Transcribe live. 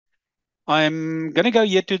I'm going to go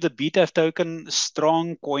here to the BTAF token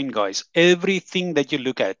strong coin, guys. Everything that you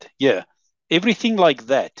look at here, everything like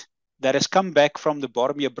that, that has come back from the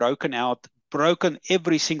bottom here, broken out, broken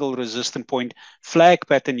every single resistance point, flag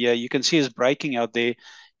pattern here. You can see is breaking out there.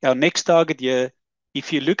 Our next target here,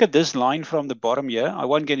 if you look at this line from the bottom here, I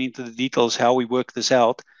won't get into the details how we work this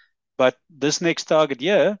out, but this next target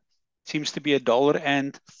here seems to be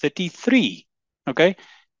 $1.33. Okay.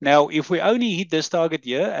 Now, if we only hit this target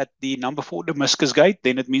here at the number 4 Damascus gate,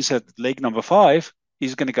 then it means that leg number 5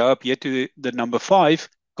 is going to go up here to the number 5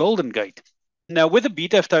 golden gate. Now, with the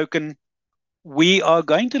BTAF token, we are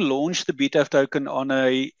going to launch the BTAF token on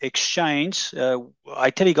a exchange. I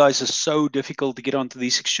tell you guys, it's so difficult to get onto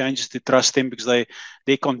these exchanges to trust them because their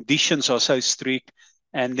conditions are so strict,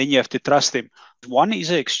 and then you have to trust them. One is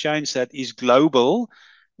an exchange that is global,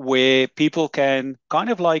 where people can kind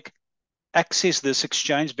of like access this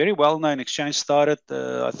exchange. Very well-known exchange, started,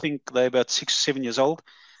 I think they're about 6 or 7 years old.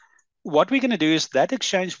 What we're going to do is that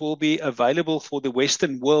exchange will be available for the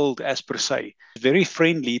Western world as per se. Very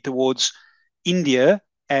friendly towards India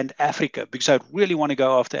and Africa, because I really want to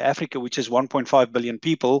go after Africa, which is 1.5 billion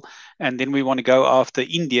people. And then we want to go after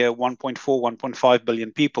India, 1.4, 1.5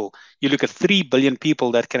 billion people. You look at 3 billion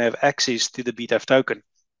people that can have access to the BTAF token.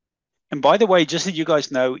 And by the way, just so you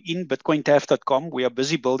guys know, in bitcointaf.com, we are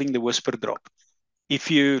busy building the Whisper Drop.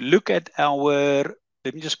 If you look at our,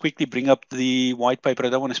 let me just quickly bring up the white paper. I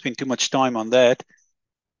don't want to spend too much time on that.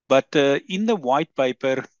 But in the white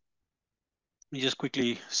paper, let me just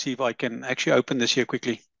quickly see if I can actually open this here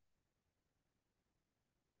quickly.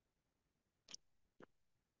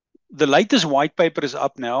 The latest white paper is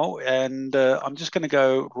up now, and I'm just going to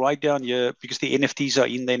go right down here because the NFTs are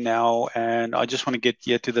in there now, and I just want to get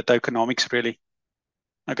here to the tokenomics really.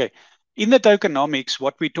 Okay. In the tokenomics,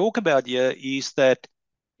 what we talk about here is that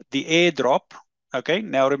the airdrop. Okay.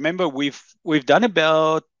 Now remember, we've done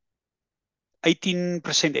about 18%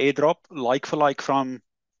 airdrop, like for like from,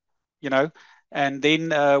 you know, and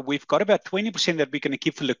then we've got about 20% that we're going to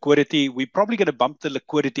keep for liquidity. We're probably going to bump the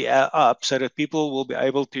liquidity up so that people will be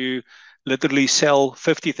able to literally sell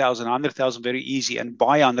 50,000, 100,000 very easy and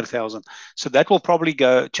buy 100,000. So that will probably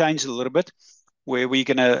go change a little bit where we're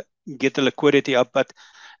going to get the liquidity up. But,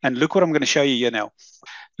 and look what I'm going to show you here now.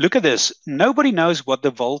 Look at this. Nobody knows what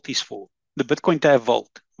the vault is for, the Bitcoin TAF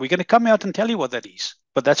vault. We're going to come out and tell you what that is,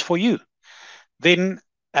 but that's for you. Then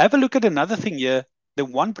have a look at another thing here, the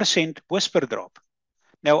 1% whisper drop.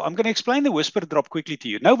 Now, I'm going to explain the whisper drop quickly to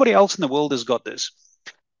you. Nobody else in the world has got this.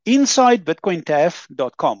 Inside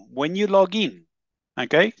bitcointaf.com, when you log in,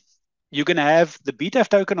 okay, you're going to have the BTAF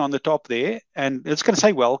token on the top there, and it's going to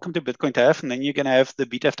say, welcome to Bitcoin TAF, and then you're going to have the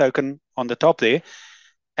BTAF token on the top there,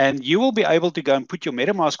 and you will be able to go and put your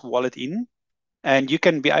MetaMask wallet in, and you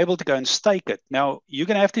can be able to go and stake it. Now, you're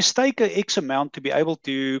going to have to stake a X amount to be able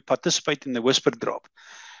to participate in the whisper drop.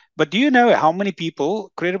 But do you know how many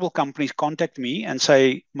people, credible companies, contact me and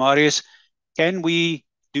say, Marius, can we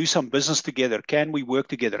do some business together? Can we work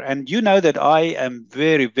together? And you know that I am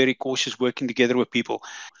very, very cautious working together with people.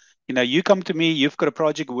 You know, you come to me, you've got a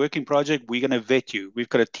project, a working project, we're going to vet you. We've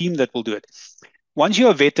got a team that will do it. Once you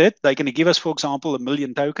are vetted, they're going to give us, for example, 1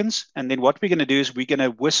 million tokens. And then what we're going to do is we're going to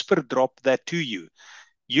whisper drop that to you.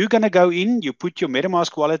 You're going to go in, you put your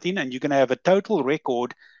MetaMask wallet in, and you're going to have a total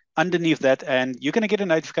record underneath that. And you're going to get a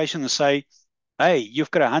notification and say, hey,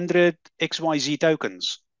 you've got 100 XYZ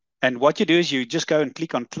tokens. And what you do is you just go and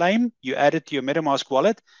click on claim, you add it to your MetaMask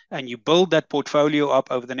wallet, and you build that portfolio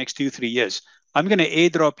up over the next 2-3 years. I'm going to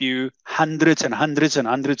airdrop you hundreds and hundreds and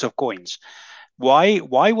hundreds of coins. Why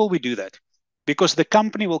will we do that? Because the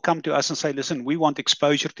company will come to us and say, listen, we want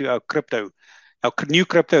exposure to our crypto. Our new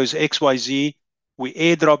crypto is XYZ. We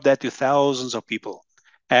airdrop that to thousands of people.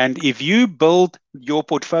 And if you build your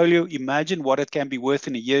portfolio, imagine what it can be worth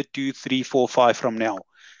in a year, 2, 3, 4, 5 from now.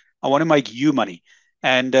 I want to make you money.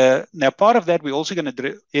 And now part of that, we're also going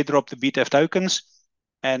to airdrop the BTAF tokens.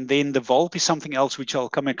 And then the vault is something else, which I'll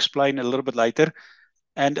come explain a little bit later.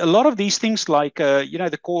 And a lot of these things like,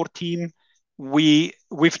 the core team,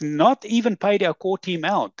 we've not even paid our core team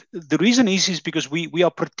out. The reason is because we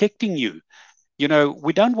are protecting you. You know,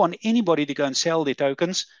 we don't want anybody to go and sell their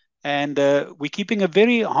tokens. And we're keeping a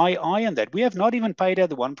very high eye on that. We have not even paid out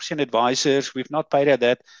the 1% advisors. We've not paid out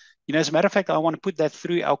that. You know, as a matter of fact, I want to put that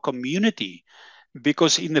through our community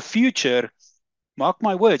because in the future, mark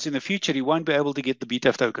my words, in the future, you won't be able to get the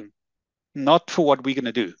BTAF token. Not for what we're going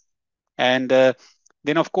to do. And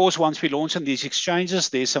then, of course, once we launch on these exchanges,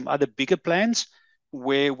 there's some other bigger plans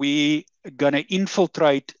where we're going to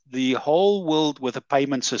infiltrate the whole world with a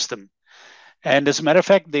payment system. And as a matter of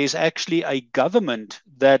fact, there's actually a government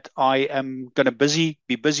that I am going to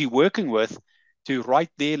be busy working with to write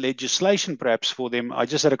their legislation perhaps for them. I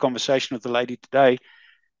just had a conversation with the lady today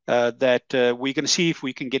that we're going to see if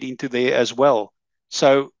we can get into there as well.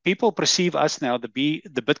 So people perceive us now, the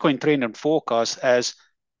Bitcoin Trend and Forecast, as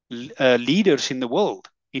leaders in the world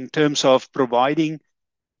in terms of providing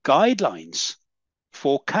guidelines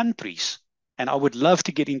for countries. And I would love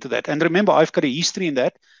to get into that. And remember, I've got a history in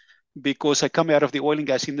that because I come out of the oil and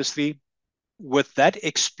gas industry. With that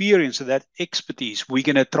experience, that expertise, we're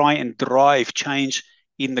going to try and drive change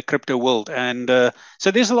in the crypto world. And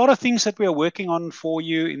so there's a lot of things that we are working on for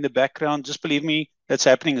you in the background. Just believe me, that's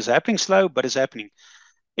happening. It's happening slow, but it's happening.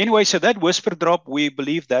 Anyway, so that whisper drop, we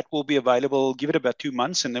believe that will be available. Give it about 2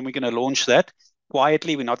 months, and then we're going to launch that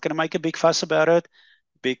quietly. We're not going to make a big fuss about it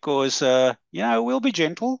because, we'll be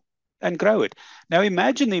gentle and grow it. Now,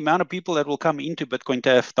 imagine the amount of people that will come into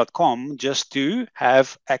bitcointaf.com just to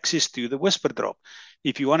have access to the whisper drop.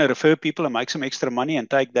 If you want to refer people and make some extra money and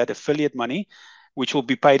take that affiliate money, which will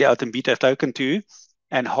be paid out in BTAF token too,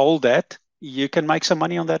 and hold that, you can make some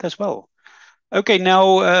money on that as well. Okay,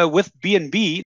 now with BNB,